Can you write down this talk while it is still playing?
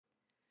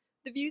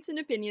The views and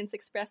opinions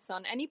expressed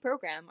on any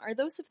program are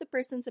those of the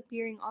persons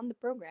appearing on the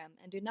program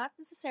and do not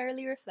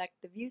necessarily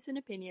reflect the views and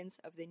opinions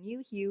of the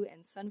New Hue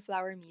and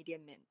Sunflower Media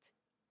Mint.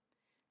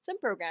 Some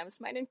programs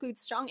might include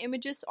strong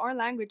images or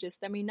languages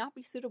that may not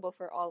be suitable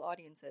for all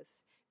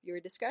audiences.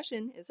 Viewer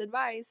discretion is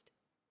advised.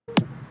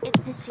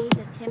 It's the shades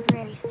of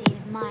temporary state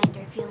of mind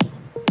or feeling.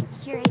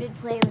 Curated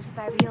playlist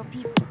by real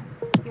people.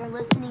 You're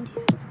listening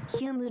to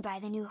Huemood by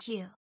the New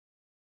Hue.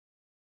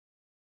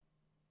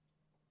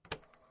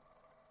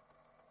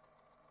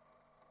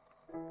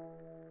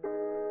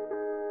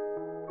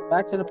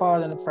 Back to the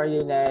pod on a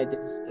Friday night.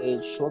 This is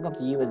H. Welcome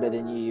to You with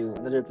Better Than You.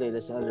 Another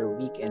playlist, another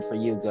weekend for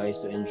you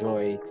guys to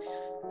enjoy.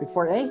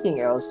 Before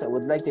anything else, I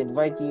would like to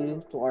invite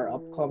you to our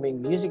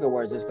upcoming music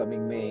awards this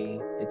coming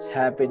May. It's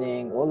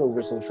happening all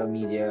over social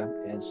media,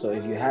 and so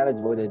if you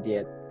haven't voted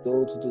yet,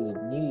 go to the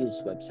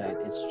News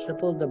website. It's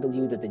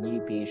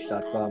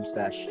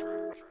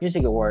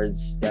www.thenewpage.com/music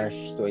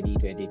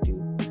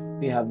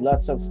awards-2022. We have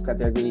lots of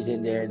categories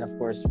in there, and of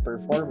course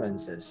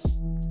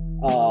performances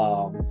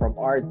from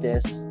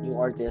artists, new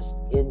artists,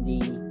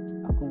 indie,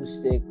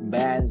 acoustic,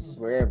 bands,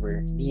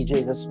 wherever,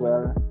 DJs as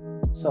well.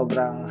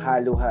 Sobrang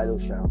halo-halo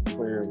siya.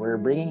 We're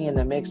bringing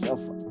in a mix of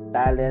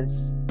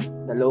talents,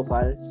 the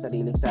local,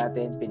 sariling sa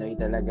atin, Pinoy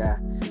talaga.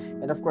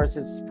 And of course,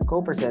 it's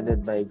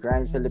co-presented by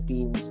Grind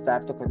Philippines,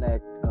 Tap to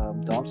Connect,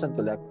 Thompson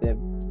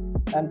Collective,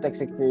 Antec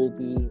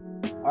Security,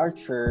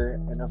 Archer,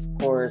 and of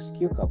course,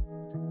 QCup.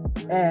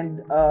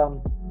 And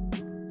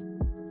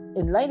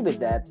in line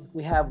with that, we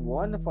have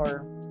one of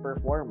our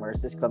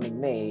performers this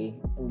coming May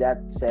in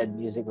that said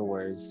music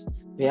awards.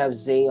 We have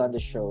Zay on the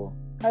show.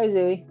 Hi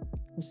Zay,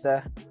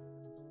 kumusta?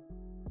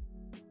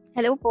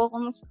 Hello po,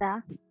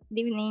 kumusta?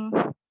 Good evening.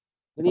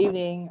 Good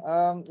evening.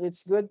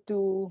 It's good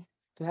to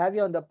have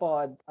you on the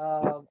pod.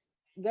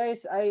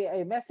 Guys,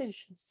 I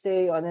messaged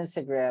Say on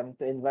Instagram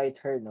to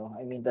invite her. No,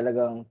 I mean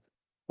talagang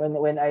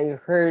when I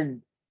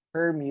heard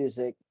her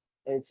music,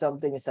 it's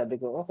something sabi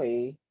ko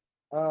okay.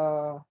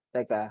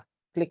 Teka,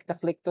 click na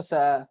click to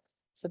sa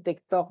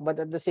TikTok,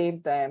 but at the same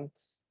time,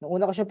 nung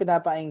una ko siya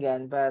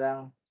pinapakinggan,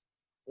 parang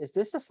is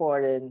this a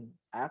foreign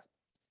act?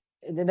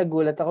 And then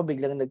nagulat ako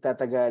biglang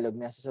nagtatagalog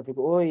na. So sabi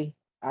ko, "Uy,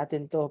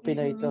 atin 'to,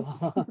 Pinoy 'to."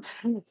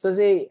 So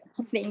say,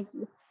 Thank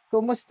you.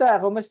 kumusta?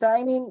 Kumusta?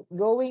 I mean,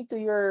 going to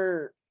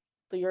your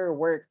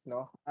work,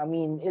 no? I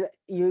mean,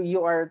 you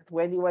are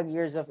 21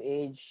 years of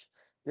age.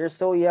 You're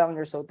so young,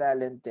 you're so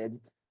talented.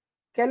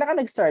 Kailan ka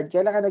nag-start?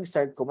 Kailan ka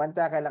nag-start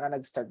kumanta? Kailan ka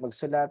nag-start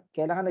magsulat?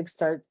 Kailan ka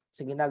nag-start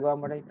sa ginagawa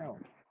mo right now?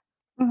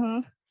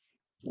 Mhm.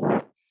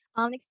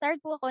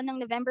 Nag-start po ako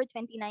ng November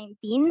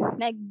 2019.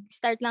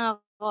 Nag-start lang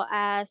ako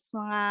as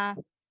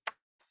mga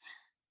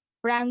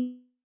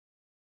random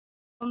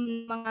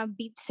mga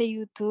beats sa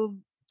YouTube.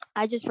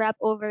 I just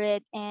rap over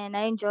it and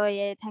I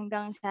enjoy it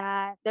hanggang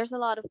sa there's a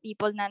lot of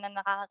people na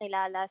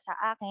nakakakilala sa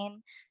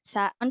akin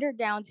sa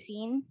underground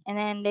scene, and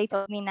then they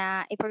told me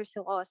na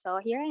i-pursue ko.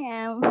 So here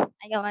I am.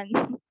 Ayun.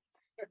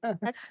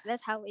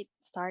 That's how it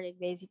started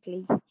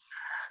basically.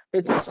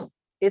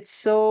 It's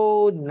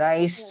so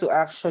nice to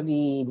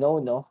actually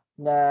know, no,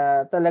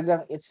 na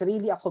talagang it's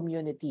really a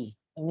community.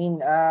 I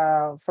mean,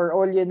 for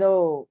all you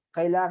know,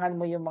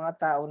 kailangan mo yung mga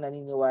taong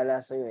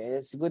naniniwala sa'yo.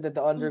 And it's good that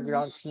the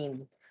underground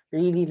scene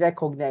really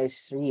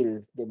recognizes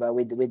real, 'di ba,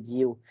 with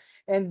you.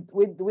 And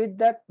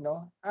with that,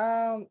 no,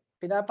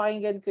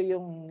 pinapakinggan ko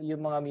yung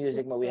mga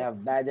music mo. We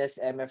have Baddest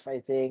MF, I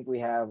think.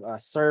 We have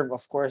Serve,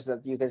 of course,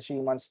 that you can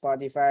stream on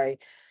Spotify.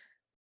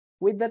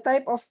 With the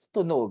type of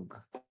tunog,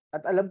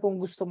 at alam kong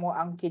gusto mo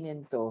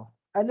angkinin 'to,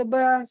 ano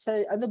ba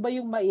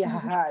yung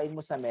maihahain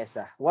mo sa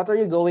mesa? What are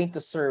you going to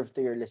serve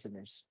to your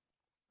listeners?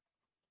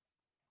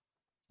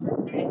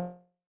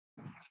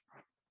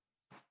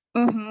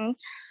 Mhm.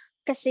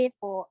 Kasi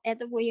po,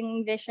 eto po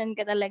yung vision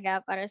ko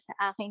talaga para sa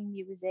aking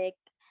music.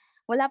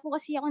 Wala po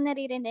kasi ako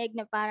naririnig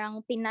na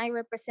parang Pinay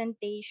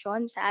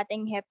representation sa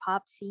ating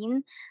hip-hop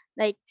scene.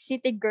 Like,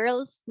 city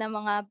girls na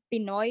mga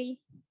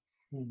Pinoy.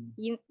 Hmm.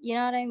 You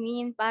know what I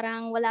mean?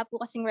 Parang wala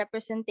po kasing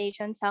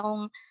representation sa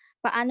kung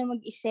paano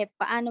mag-isip,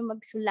 paano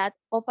magsulat,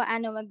 o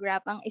paano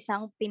mag-rap ang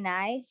isang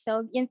Pinay.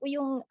 So, yun po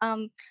yung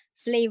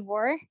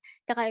flavor,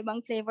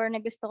 kakaibang flavor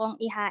na gusto kong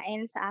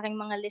ihain sa aking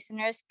mga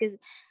listeners. Kasi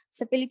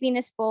sa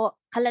Pilipinas po,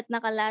 kalat na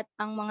kalat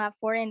ang mga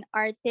foreign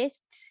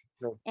artists.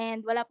 No.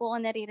 And wala po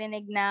ako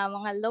naririnig na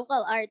mga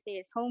local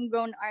artists,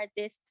 homegrown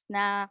artists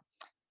na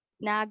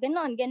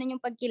ganon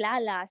yung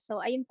pagkilala. So,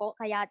 ayun po,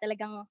 kaya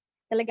talagang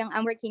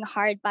I'm working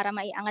hard para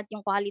maiangat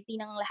yung quality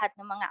ng lahat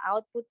ng mga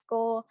output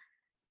ko,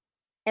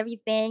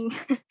 everything.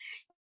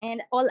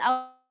 And all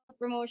out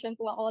promotion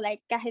po ako,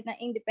 like kahit na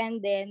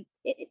independent,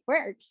 it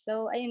works.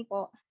 So, ayun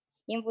po.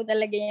 Yun po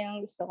talaga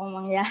yung gusto kong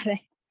mangyari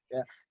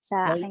Yeah.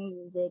 sa Now, aking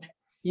music.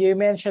 you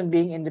mentioned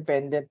being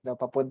independent, no?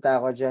 Papunta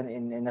ako diyan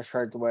in a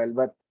short while,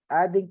 but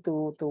adding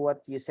to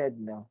what you said,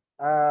 no.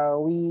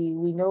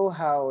 We know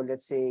how,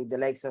 let's say, the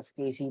likes of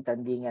Casey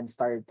Tandingan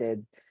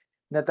started,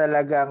 na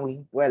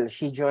talagang, well,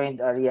 she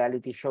joined a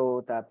reality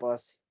show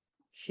tapos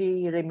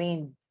she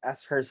remained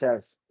as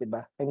herself, 'di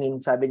ba? I mean,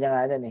 sabi niya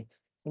nga nun eh,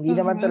 hindi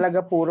naman Mhm. talaga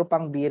puro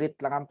pang birit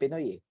lang ang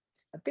Pinoy eh.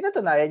 At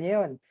pinatunayan niyo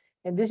yun.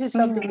 And this is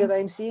something that Mhm.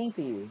 I'm seeing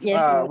to you,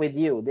 Yes po. with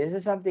you. This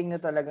is something na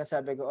talagang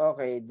sabi ko,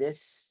 okay,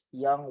 this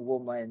young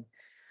woman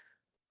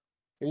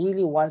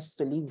really wants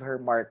to leave her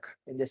mark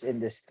in this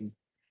industry.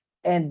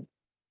 And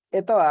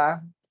ito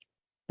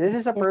this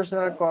is a Yes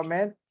personal po.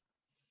 comment.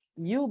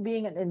 You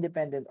being an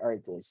independent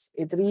artist,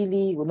 it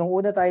really, nung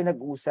una tayo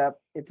nag-usap,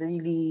 it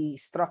really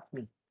struck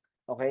me.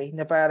 Okay?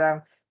 Na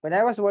parang, when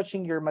I was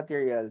watching your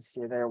materials,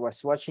 when I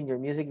was watching your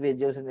music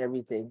videos and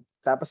everything,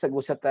 tapos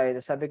nag-usap tayo,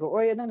 sabi ko,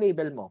 oy, anong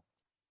label mo?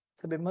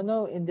 Sabi mo,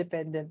 no,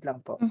 independent lang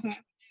po. Mhm.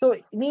 So,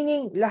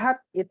 meaning, lahat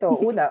ito,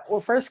 una,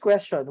 first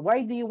question,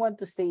 why do you want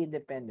to stay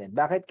independent?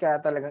 Bakit ka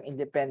talagang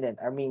independent?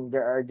 I mean,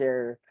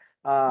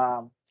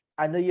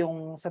 ano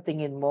yung sa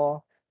tingin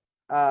mo,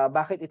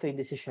 bakit ito yung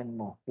decision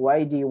mo?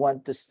 Why do you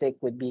want to stick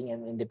with being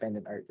an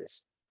independent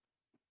artist?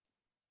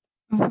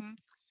 Mhm.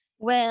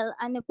 Well,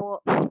 ano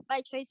po,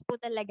 by choice po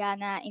talaga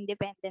na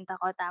independent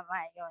ako,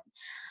 tama yun.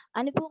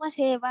 Ano po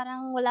kasi,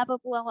 parang wala pa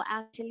po ako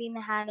actually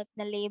nahanap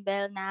na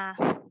label na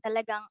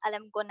talagang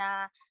alam ko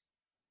na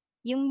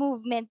yung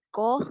movement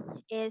ko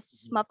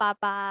is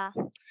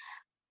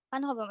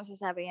paano ko ba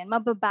masasabi yan?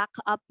 Mababack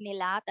up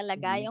nila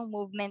talaga Mhm. yung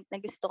movement na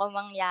gusto ko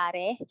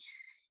mangyari.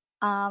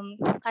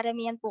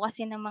 Karamihan po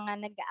kasi ng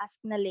mga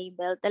nag-a-ask na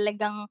label,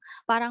 talagang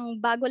parang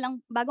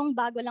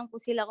bagong-bago lang po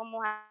sila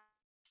kumuha.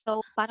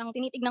 So, parang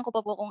tinitignan ko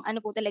pa po kung ano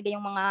po talaga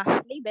yung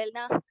mga label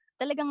na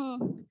talagang,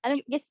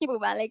 gets niyo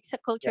po ba? Like sa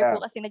culture Yeah,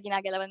 po kasi na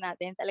ginagalawan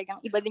natin, talagang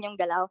iba din yung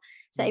galaw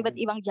sa iba't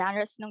mhm, ibang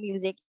genres ng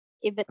music,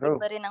 iba't true.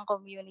 iba rin ang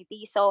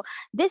community. So,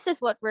 this is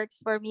what works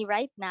for me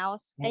right now.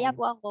 Kaya Mhm,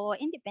 po ako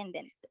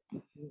independent.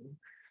 mhm.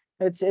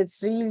 It's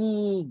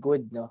really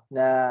good, no,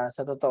 na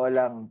sa totoo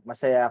lang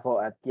masaya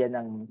ako at yan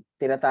ang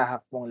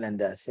tinatahak mong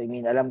landas. I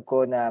mean, alam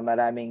ko na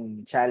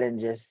maraming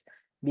challenges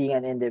being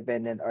an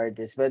independent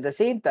artist, but at the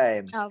same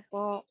time,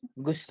 Opo.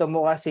 gusto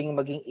mo kasing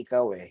maging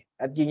ikaw eh.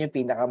 At yun yung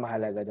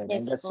pinakamahalaga doon.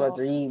 And Yes that's what po.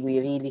 we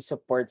really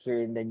support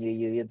here in the New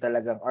You, yung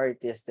talagang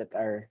artists that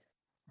are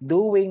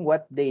doing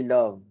what they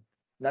love.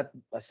 Not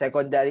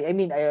secondary. I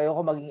mean,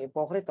 ayoko maging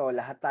ipokrito.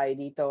 Lahat tayo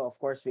dito, of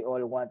course, we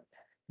all want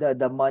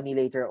the money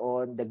later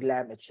on, the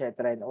glam,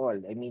 etc. and all.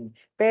 I mean,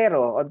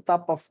 pero on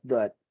top of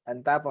that,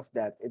 in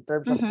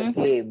terms of the Mhm.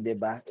 game, 'di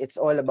ba? It's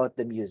all about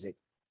the music.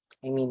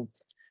 I mean,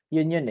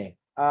 yun eh.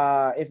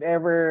 If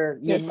ever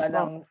yun Yes man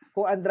ang po.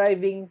 kung ang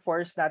driving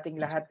force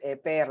nating lahat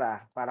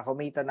pera para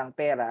kumita ng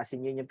pera as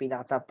in yun yung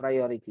pinaka top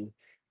priority,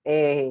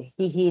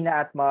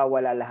 hihina at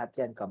mawawala lahat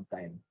yan come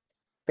time.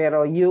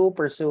 Pero you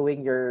pursuing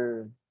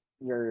your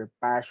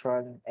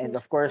passion and Yes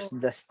of course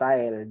po. the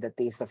style, the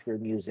taste of your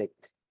music.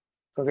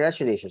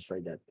 Congratulations for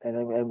that. And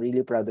I'm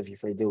really proud of you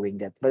for doing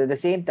that. But at the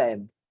same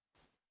time,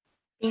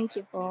 Thank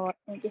you po.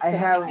 Thank you I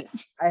so have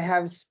much. I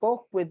have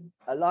spoke with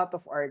a lot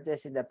of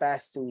artists in the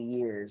past 2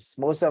 years,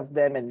 most of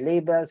them in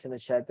labels and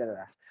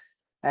etc.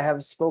 I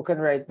have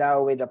spoken right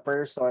now with a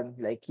person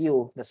like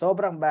you, na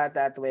sobrang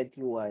bata at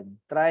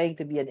 21, trying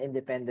to be an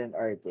independent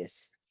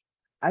artist.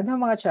 Ano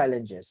ang mga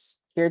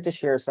challenges? Here to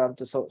share some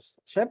to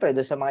syempre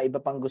do sa mga iba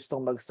pang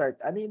gustong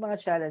mag-start, ano yung mga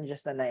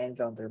challenges na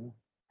na-encounter mo?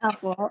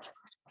 Opo.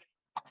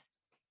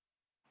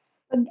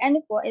 'Pag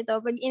ano po, ito,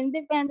 'pag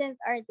independent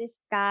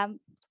artist ka,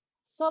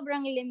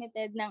 sobrang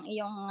limited ng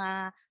iyong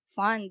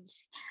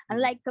funds. Mm.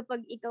 Unlike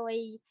kapag ikaw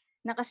ay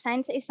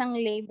naka-sign sa isang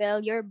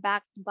label, you're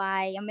backed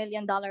by $1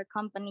 million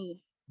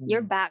company.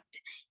 You're Mm.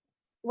 backed.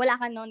 Wala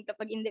ka nun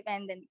kapag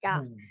independent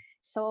ka. Mm.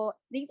 So,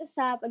 dito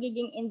sa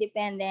pagiging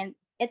independent,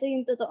 ito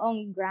yung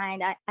totoong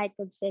grind. I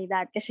could say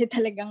that kasi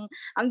talagang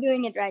I'm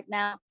doing it right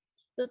now.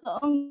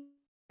 Totoong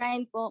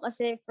grind po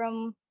kasi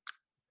from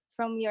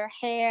your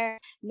hair,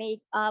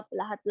 makeup,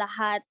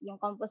 lahat-lahat, yung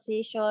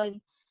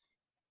composition,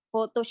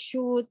 photo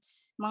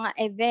shoots, mga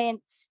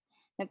events,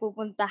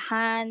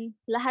 napupuntahan,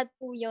 lahat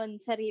po yun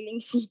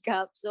sariling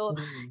sikap. So,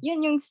 Mm.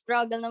 yun yung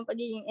struggle ng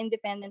pagiging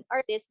independent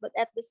artist. But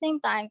at the same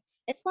time,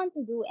 it's fun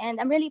to do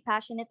and I'm really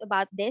passionate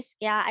about this.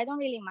 Kaya I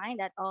don't really mind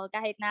at all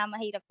kahit na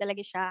mahirap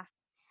talaga siya.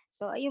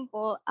 So, ayun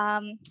po,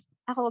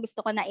 ako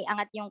gusto ko na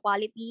iangat yung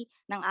quality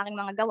ng aking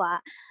mga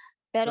gawa.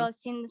 True. Pero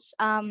since,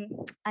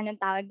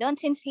 anong tawag doon?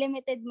 Since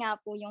limited nga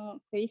po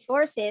yung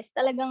resources,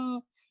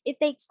 talagang it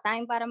takes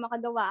time para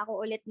makagawa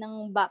ako ulit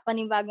ng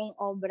panibagong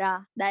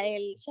obra.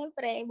 Dahil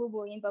syempre,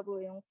 bubuuin pa po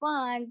yung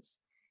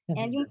funds.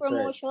 And yung That's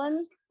right. promotion,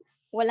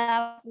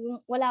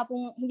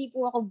 hindi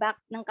po ako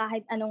back ng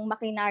kahit anong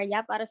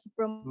makinarya para sa Mm.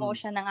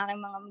 promotion ng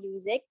aking mga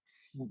music.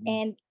 Mm.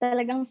 And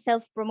talagang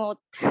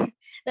self-promote.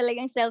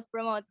 Talagang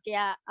self-promote.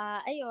 Kaya,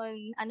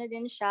 ayun, ano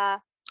din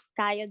siya,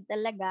 kayod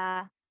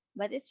talaga.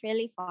 But it's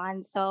really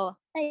fun. So,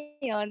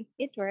 ayun,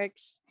 it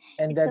works.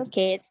 And It's that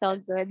okay. It's all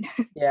good.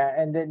 Yeah,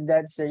 and then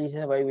that's the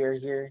reason why we're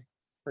here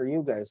for you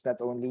guys, not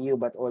only you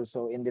but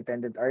also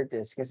independent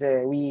artists.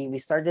 Kasi we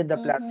started the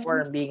Mm-hmm.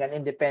 platform being an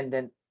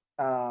independent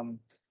um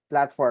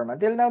platform.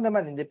 Until now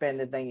naman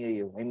independent ng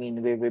you. I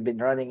mean, we've been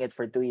running it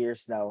for 2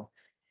 years now.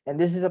 And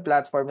this is a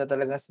platform na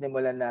talagang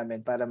sinimulan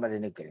namin para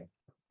marinig kayo.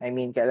 I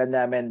mean, kailan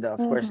namin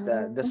of course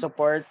the Mm-hmm.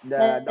 support,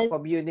 the That's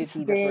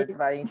community that we're great.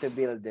 trying to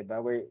build, 'di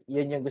ba?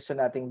 Yun yung gusto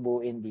nating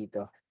buuin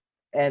dito.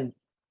 And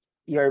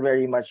you're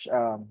very much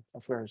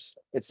of course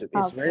it's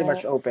very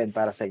much Okay. open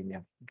para sa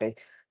inyo. Okay.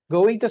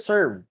 Going to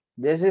serve.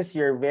 This is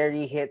your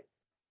very hit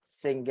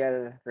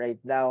single right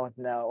now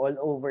all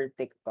over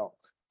TikTok.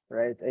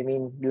 Right? I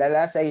mean, the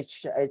last I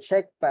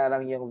checked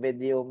parang yung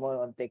video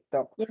mo on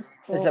TikTok Yes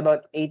is po.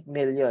 about 8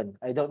 million.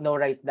 I don't know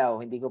right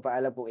now. Hindi ko pa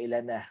alam kung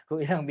ilan na.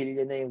 Kung ilang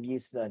million na yung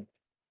views doon.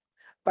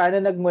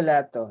 Paano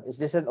nagmula 'to? Is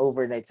this an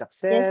overnight Yes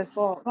success?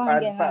 po,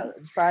 mga gano'n.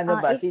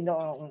 Paano ba? It Sino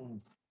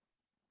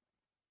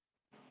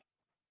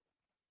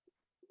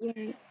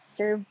yung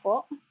serve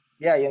po,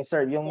 yeah, yung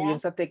serve, yung yeah.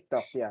 sa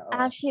TikTok, yeah, oo.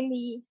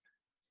 Actually,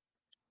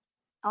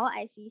 oh,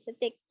 I see. Sa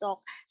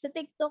TikTok. Sa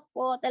TikTok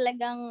po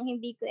talagang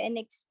hindi ko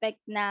in-expect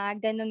na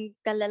gano'n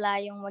kalala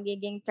yung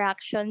magiging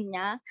traction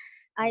niya.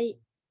 Ay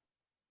Mm,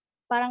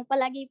 parang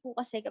palagi po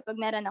kasi kapag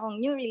meron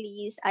akong new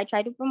release, I try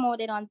to promote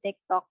it on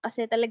TikTok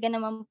kasi talaga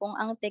naman pong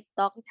ang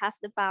TikTok, it has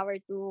the power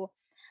to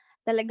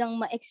talagang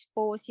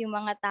ma-expose yung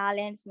mga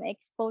talents,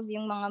 ma-expose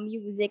yung mga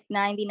music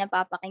na hindi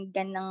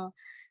napapakinggan ng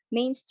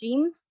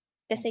mainstream.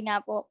 Kasi mm. nga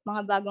po,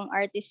 mga bagong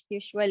artist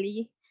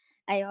usually.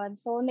 Ayun.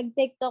 So,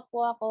 nag-TikTok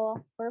po ako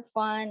for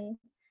fun.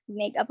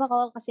 Makeup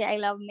ako kasi I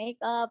love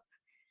makeup.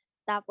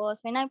 Tapos,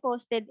 when I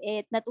posted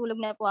it, natulog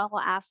na po ako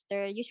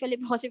after. Usually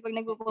po kasi pag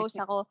nagpo-post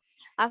ako,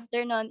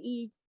 after nun,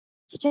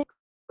 i-check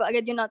ko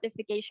agad yung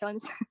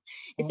notifications.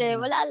 Kasi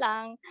Mm, wala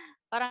lang,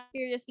 parang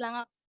curious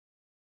lang ako.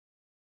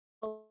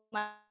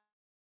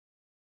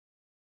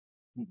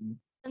 mm.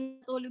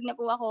 Natulog na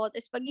po ako,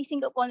 tapos paggising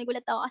ko po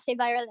nagulat ako kasi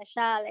viral na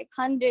siya, like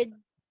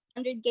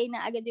 100K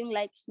na agad yung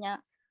likes niya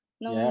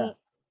Yeah, nung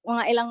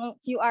mga ilang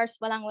few hours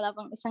pa lang, wala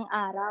pang isang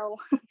araw.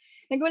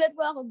 Nagulat po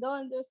ako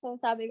do'n, so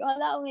sabi ko,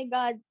 "Hala, oh my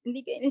God,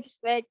 hindi ko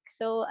in-expect."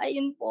 So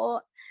ayun po,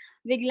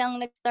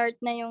 biglang nag-start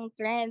na yung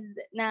trend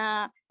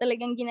na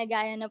talagang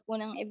ginagaya na po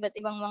ng iba't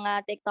ibang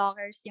mga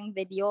TikTokers yung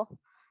video.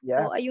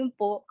 yeah. So ayun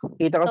po,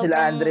 Kita ko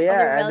sila sobrang Andrea,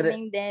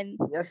 overwhelming din.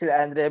 yeah,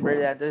 sila Andrea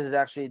Brillantes is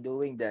actually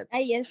doing that.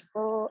 Ay, yes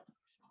po.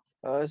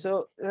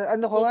 So,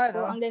 ano ko Yes nga po,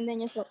 'no, ang ganda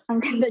niya, so ang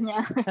ganda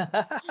niya.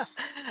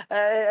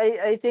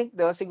 I think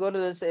 'no, siguro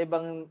dun sa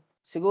ibang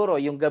siguro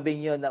yung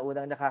gabing yun na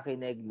unang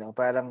nakakinig 'no,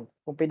 parang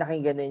kung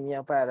pinakinggan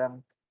ninyo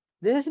parang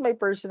this is my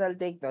personal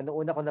take 'no,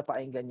 nung una ko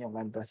napakinggan yung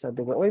kanta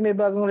sabi ko, "Uy, may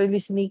bagong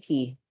release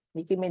Nicki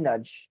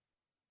Minaj."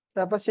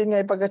 Tapos yun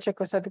nga, pagka-check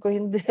ko sabi ko,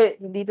 "Hindi,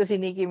 hindi 'to si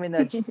Nicki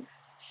Minaj."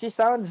 She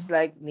sounds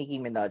like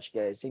Nicki Minaj,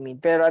 guys. I mean,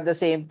 pero at the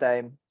same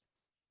time,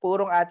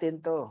 purong atin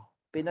 'to.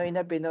 Pinoy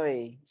na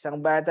Pinoy. Isang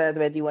bata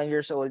na 1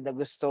 years old na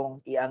gustong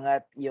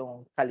iangat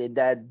yung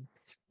kalidad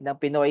ng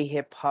Pinoy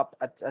hip-hop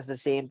at the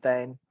same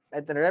time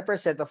at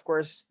represent of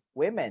course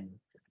women.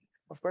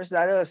 Of course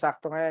lalo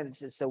sakto ngayon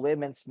it's a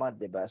women's month,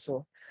 'di ba?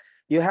 So,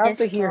 you have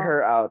to Yes hear po.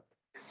 her out.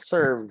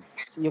 Serve.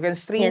 You can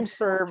stream Yes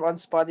po. Serve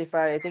on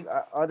Spotify, I think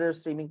other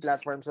streaming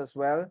platforms as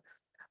well.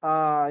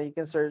 You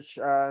can search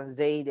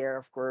Zay there,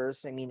 of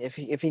course. I mean, if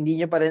hindi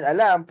nyo pa rin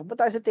alam,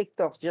 pupunta kayo sa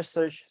TikTok, just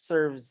search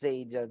Serve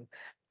Zay dyan.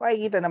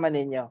 Makikita naman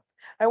ninyo.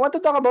 I want to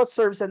talk about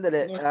Serve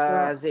sandali, Yes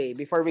po. Zay,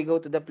 before we go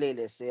to the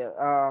playlist. Yeah,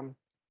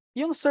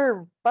 yung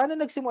Serve, paano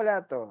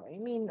nagsimula to? I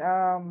mean,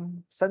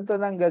 saan to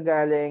nang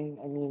gagaling?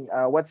 I mean,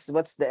 what's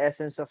the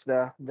essence of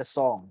the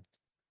song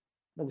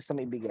na gusto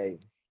mo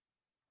ibigay?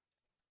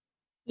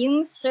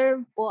 Yung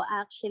serve po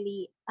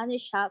actually, ano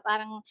siya,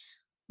 parang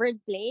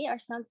wordplay or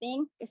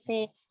something.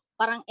 Kasi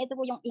parang ito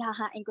po yung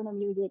ihahain ko na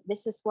music.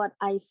 This is what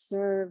I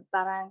serve.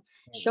 Parang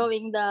Mm.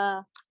 showing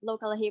the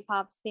local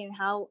hip-hop scene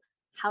how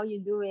you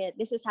do it.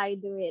 This is how you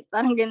do it.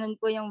 Parang ganun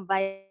po yung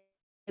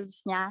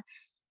vibes niya.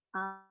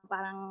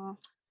 Parang,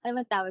 ano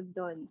man tawag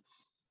doon?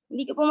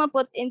 Hindi ko po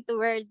ma-put into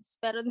words,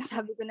 pero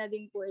nasabi ko na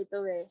din po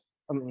ito eh.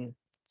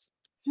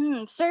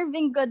 Mm,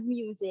 Serving good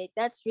music,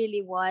 that's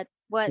really what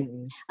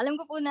mm. alam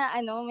ko po na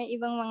ano, may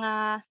ibang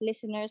mga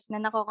listeners na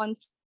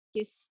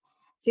nako-confuse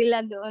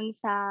sila doon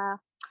sa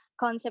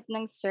concept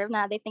ng serve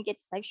na they think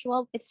it's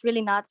sexual. It's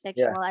really not Yeah.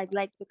 sexual. I'd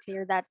like to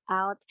clear that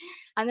out.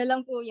 Ano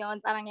lang po yon,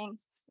 parang yung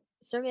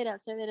serve it up,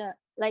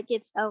 like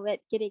it's a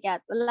wet kitty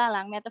cat. Wala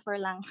lang, metaphor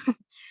lang.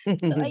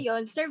 So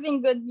ayun,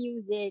 serving good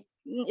music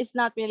is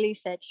not really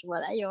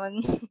sexual. Ayun.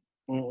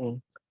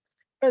 Mm.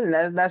 Well,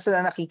 nasa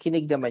na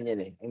nakikinig naman yan,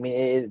 eh. I mean,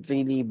 it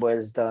really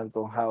boils down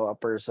kung how a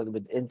person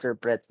would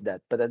interpret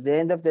that. But at the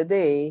end of the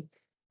day,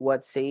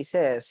 what say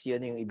says,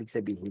 yun yung ibig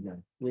sabihin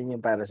nun. Yun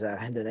yung para sa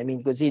akin dun. I mean,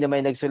 kung sino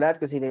may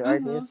nagsulat, kung sino yung Mhm.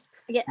 artist,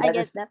 I that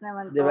get is, that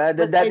naman di po. ba?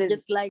 But That I is,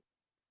 just like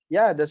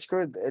yeah, that's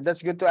good. That's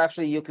good to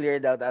actually you clear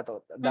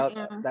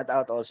mm. that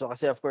out also.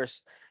 Kasi of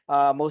course,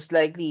 most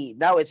likely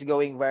now it's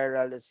going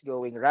viral, it's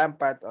going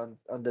rampant on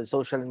the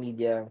social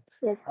media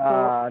Yes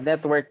po.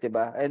 network, 'di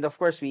ba? And of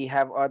course, we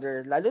have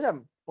other lalo na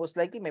most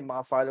likely may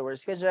mga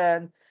followers ka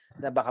diyan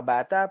na baka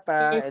bata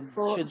pa Yes and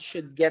po.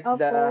 should get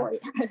Opo.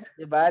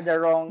 'di ba, the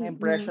wrong Mm.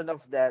 impression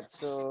of that.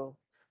 So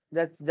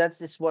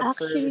that's is what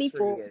service Actually for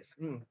you po guys.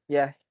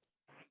 Yeah.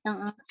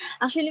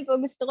 actually po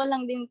gusto ko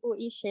lang din po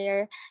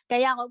i-share,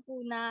 kaya ko po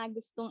na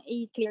gustong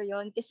i-clear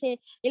yon kasi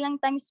ilang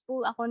times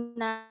po ako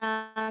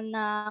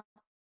na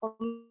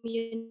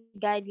community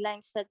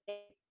guidelines sa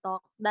TikTok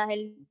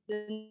dahil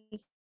dun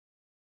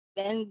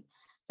and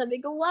Sabi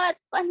ko, "What?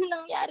 Paano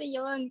nangyari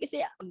yun?"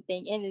 Kasi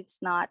something and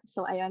it's not.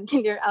 So ayun,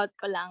 clear out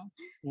ko lang.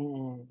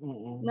 Mm,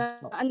 mm.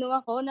 Na ano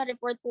ako,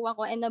 na-report po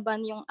ako and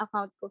na-ban yung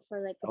account ko for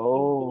like a few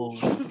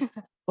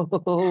days.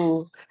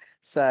 Oh.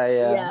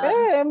 Sayang.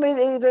 Yeah. I mean,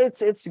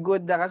 it's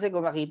good na kasi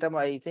kung makita mo,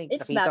 I think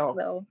It's nakita back ko,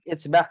 though.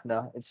 it's back,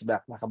 no? It's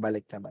back.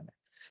 Nakabalik naman.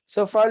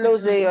 So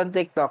follow Zay Mm. on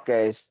TikTok,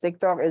 guys.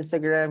 TikTok,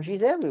 Instagram,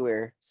 she's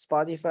everywhere.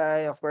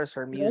 Spotify, of course,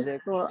 her Yes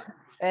music. po.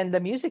 And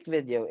the music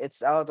video,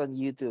 it's out on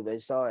YouTube.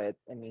 I saw it.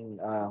 I mean,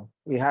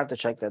 you have to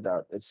check that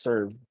out. It's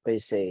served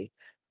by Say.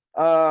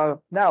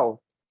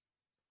 Now,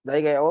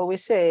 like I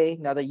always say,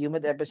 not a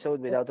human episode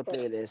Yes without a po.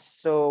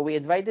 playlist. So we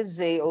invited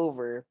Zay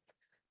over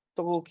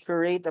to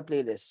curate a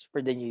playlist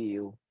for the new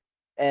you.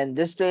 And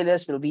this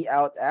playlist will be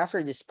out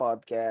after this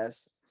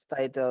podcast. It's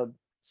titled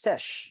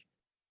Sesh.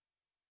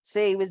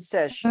 Say with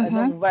Sesh,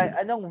 Mhm.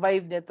 anong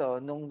vibe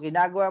nito nung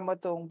ginagawa mo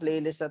tong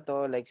playlist na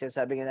to, like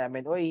sinasabi nga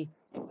namin, oy,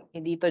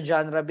 hindi to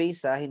genre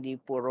based hindi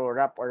puro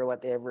rap or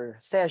whatever.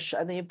 Sesh,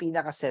 ano yung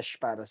pinaka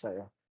sesh para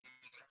sa'yo?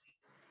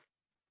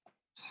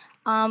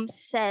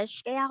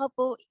 Sesh, kaya ko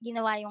po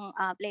ginawa yung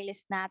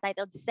playlist na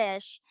titled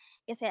Sesh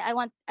kasi I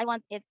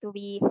want it to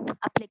be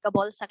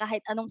applicable sa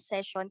kahit anong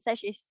session.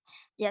 Sesh is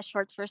yeah,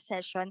 short for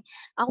session.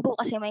 Ako po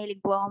kasi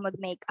mahilig po ako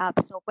mag-makeup.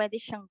 So pwede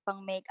siyang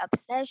pang makeup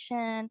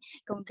session,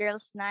 kung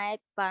girls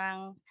night,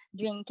 parang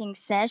drinking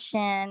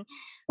session.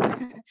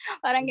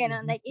 Parang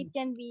gano'n. Like it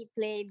can be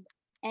played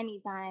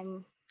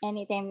anytime.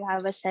 Anytime you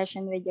have a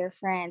session with your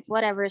friends,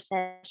 whatever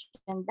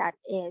session that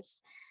is.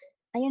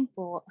 Ayun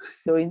po.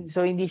 So,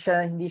 so hindi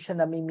siya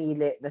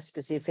namimili na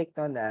specific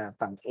no na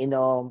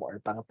pang-inom or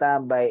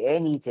pang-tambay,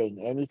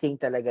 anything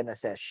talaga na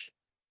sesh.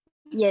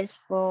 Yes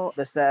po.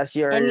 Basta as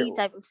Any you're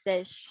type of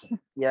sesh.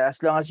 yeah,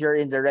 as long as you're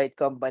in the right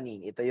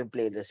company, ito yung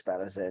playlist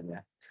para sa inyo.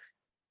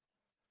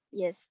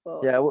 Yes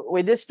po. Yeah,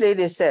 with this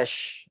playlist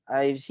sesh,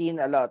 I've seen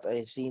a lot.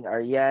 I've seen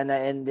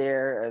Ariana in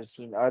there. I've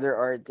seen other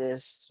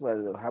artists.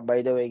 Well,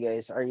 by the way,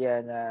 guys,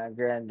 Ariana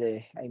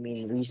Grande. I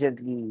mean,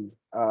 recently,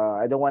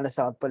 I don't want to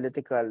sound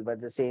political,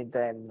 but at the same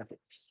time,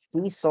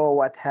 we saw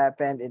what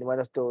happened in one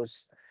of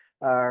those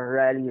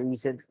rally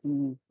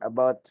recently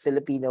about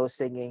Filipinos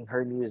singing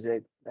her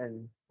music,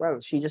 and well,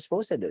 she just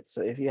posted it.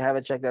 So if you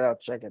haven't checked that out,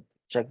 check it.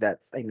 Check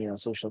that. I mean,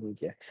 on social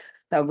media.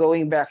 Now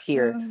going back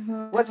here,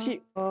 what's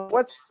Mhm. your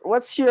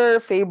what's your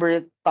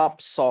favorite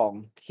top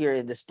song here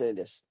in this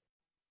playlist?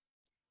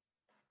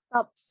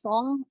 Top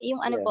song, yung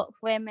ano Yeah, po,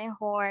 Fue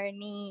Mejor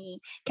ni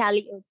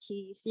Kali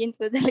Uchis. Yun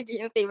po talaga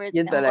yung favorite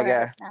yun song ko right talaga.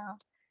 now.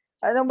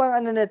 Ano bang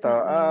ano nito?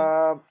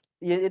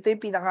 Mm. Ito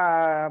yung pinaka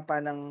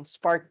panang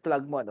spark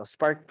plug mo, no?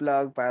 Spark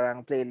plug,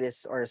 parang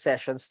playlist or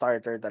session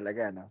starter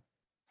talaga, no?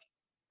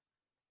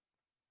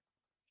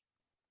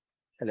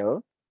 Hello?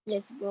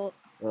 Yes po.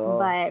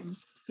 Oo.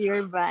 Vibes.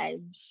 Pure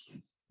vibes.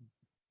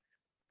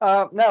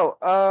 Now,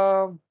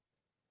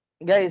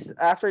 guys,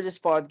 after this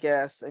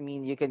podcast, I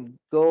mean, you can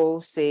go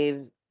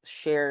save,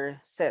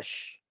 share,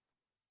 sesh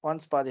on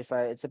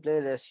Spotify. It's a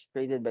playlist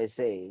created by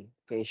Say.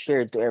 Okay,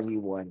 shared to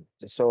everyone.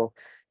 So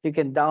you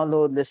can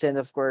download, listen,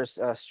 of course,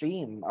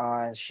 stream,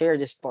 share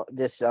this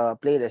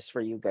playlist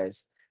for you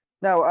guys.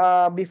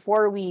 Now,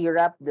 before we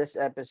wrap this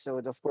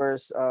episode, of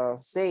course,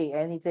 Say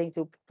anything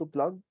to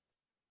plug.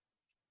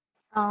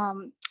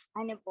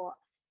 Ano po,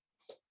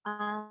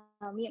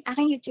 yung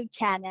aking YouTube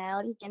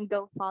channel, you can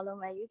go follow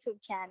my YouTube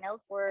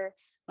channel for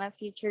my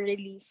future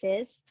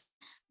releases.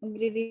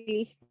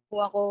 Magre-release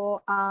po ako,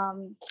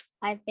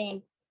 I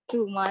think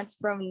 2 months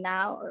from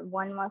now or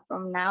 1 month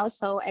from now.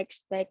 So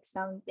expect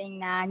something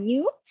na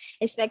new.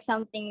 Expect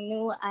something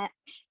new.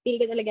 Feel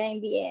ko talaga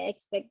hindi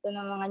expect to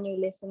ng mga new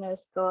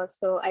listeners ko.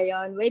 So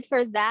ayun, wait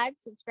for that.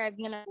 Subscribe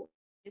na lang po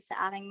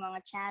sa aking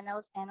mga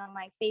channels and on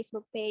my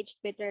Facebook page,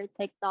 Twitter,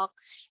 TikTok,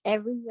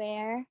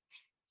 everywhere.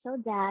 So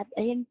that,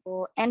 ayun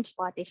po, and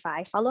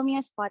Spotify. Follow me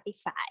on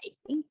Spotify.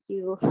 Thank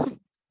you.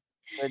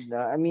 Good.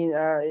 I mean,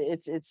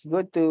 it's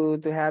good to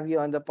have you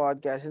on the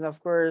podcast, and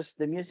of course,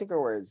 the music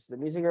awards. The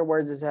music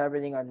awards is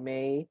happening on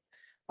May.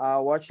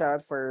 Watch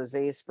out for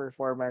Zay's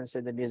performance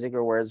in the music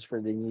awards for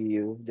the new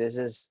you.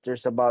 There's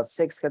about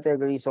 6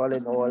 categories all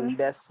in all: Mhm.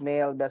 best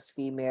male, best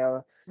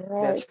female, Yes.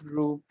 best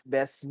group,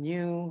 best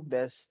new,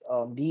 best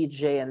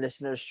DJ, and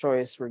listener's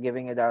choice. We're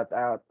giving it out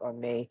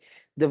on May.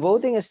 The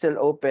voting is still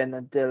open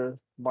until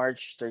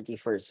March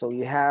 31st, so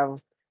you have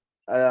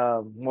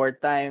more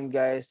time,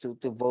 guys, to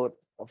vote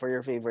for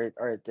your favorite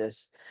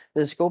artists.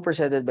 This is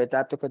co-presented by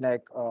Tattoo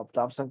Connect,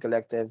 Thompson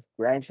Collective,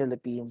 Grind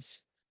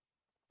Philippines,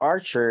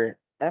 Archer,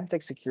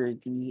 MTech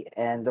Security,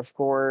 and of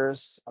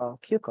course,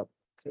 QCOP.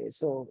 Okay,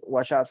 so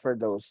watch out for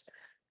those.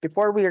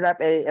 Before we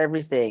wrap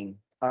everything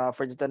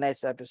for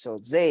tonight's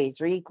episode, Zay,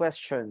 3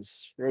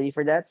 questions. Ready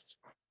for that?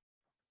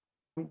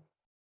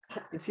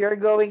 If you're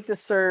going to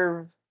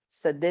serve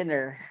sa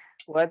dinner,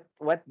 what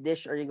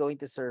dish are you going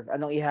to serve?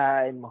 Anong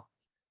ihahain mo?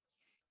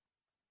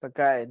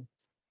 Pagkain.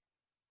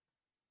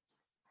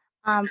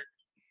 Um,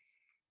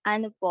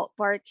 ano po,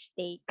 pork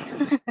steak.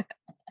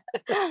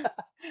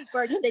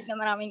 Pork steak na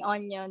maraming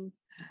onion.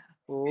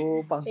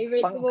 Oh,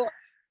 Favorite ko po.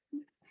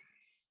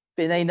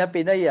 Pinay na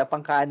Pinay,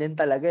 pangkanin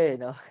talaga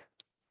no?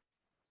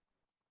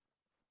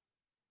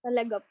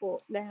 Talaga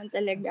po, gano'n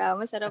talaga.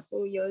 Masarap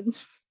po yun.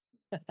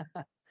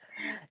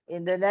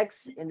 In the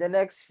next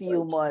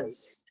few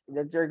months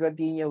that you're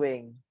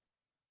continuing,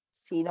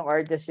 sinong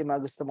artist yung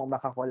mga gusto mong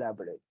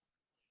makakollaborate?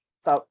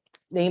 Top,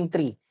 name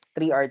three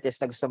artists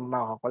na gusto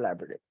mong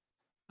makakollaborate.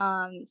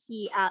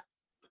 Si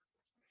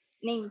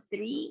name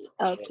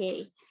 3?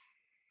 Okay.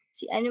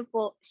 Si ano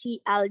po,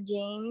 si Al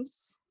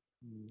James,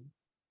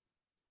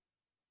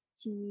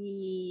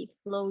 si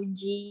Flo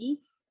G,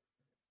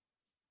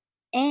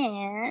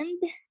 and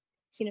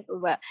sino po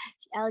ba?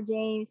 Si Al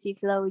James, si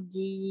Flo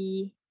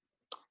G,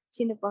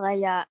 sino pa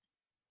kaya?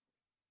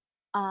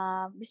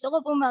 Gusto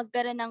ko po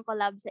magkaroon ng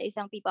collab sa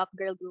isang P-pop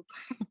girl group.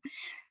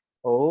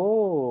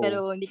 Oh.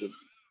 Pero hindi ko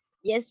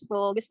yes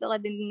po, gusto ko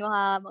din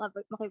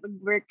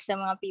makipag-work sa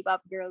mga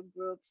P-pop girl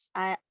groups.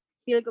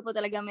 Feel ko po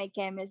talaga may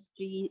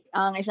chemistry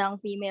ang isang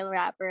female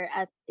rapper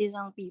at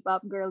isang P-pop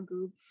girl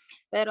group.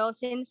 Pero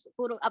since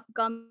puro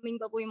upcoming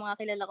pa po yung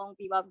mga kilala kong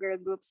P-pop girl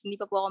groups, hindi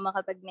pa po ako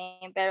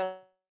makapag-name. Pero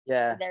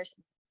Yeah, there's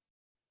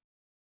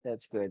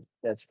that's good.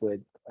 That's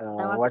good.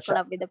 watch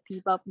collab with the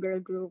P-pop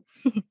girl group.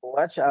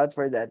 Watch out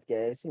for that,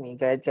 guys. I mean,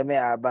 kahit kami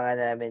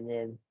abangan namin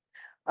yun.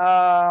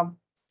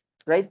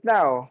 Right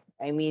now,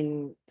 I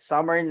mean,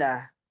 summer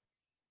na.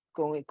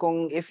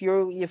 Kung if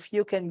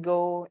you can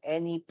go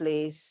any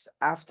place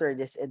after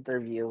this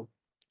interview,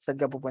 saan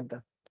ka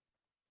pupunta?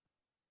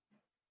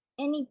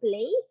 Any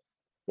place?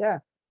 Yeah.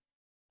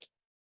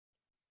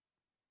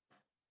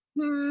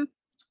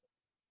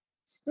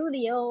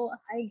 Studio,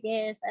 I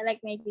guess. I like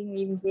making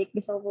music.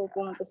 Gusto ko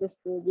pumunta sa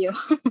studio.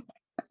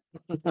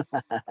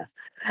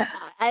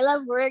 I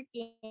love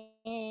working.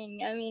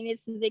 I mean,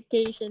 it's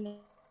vacation.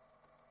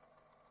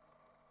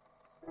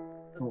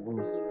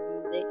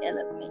 Music. I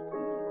love making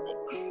music.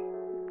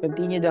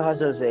 Continue the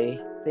hustle,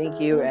 Zay. Thank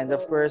you. And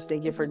of course,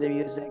 thank you for the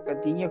music.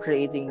 Continue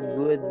creating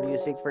good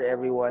music for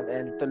everyone.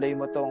 And tuloy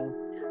mo tong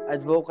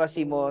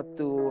advocacy mo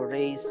to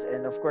raise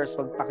and of course,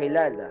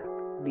 magpakilala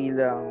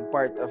bilang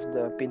part of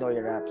the Pinoy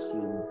rap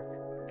scene.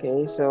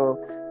 Okay, so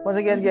once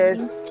again,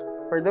 guys,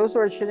 for those who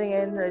are tuning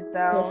in right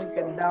now, you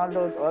can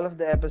download all of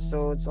the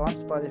episodes on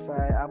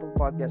Spotify, Apple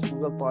Podcasts,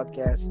 Google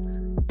Podcasts.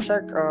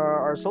 Check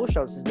our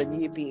socials, is the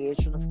new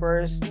UPH, and of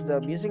course the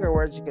music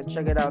awards. You can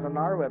check it out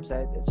on our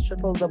website. It's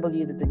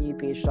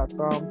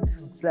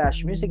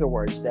www.thenewuph.com/music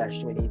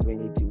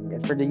awards-2022.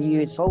 And for the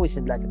new, it's always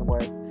in black and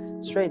white,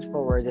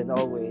 straightforward, and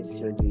always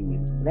your new.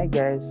 Good night,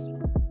 guys.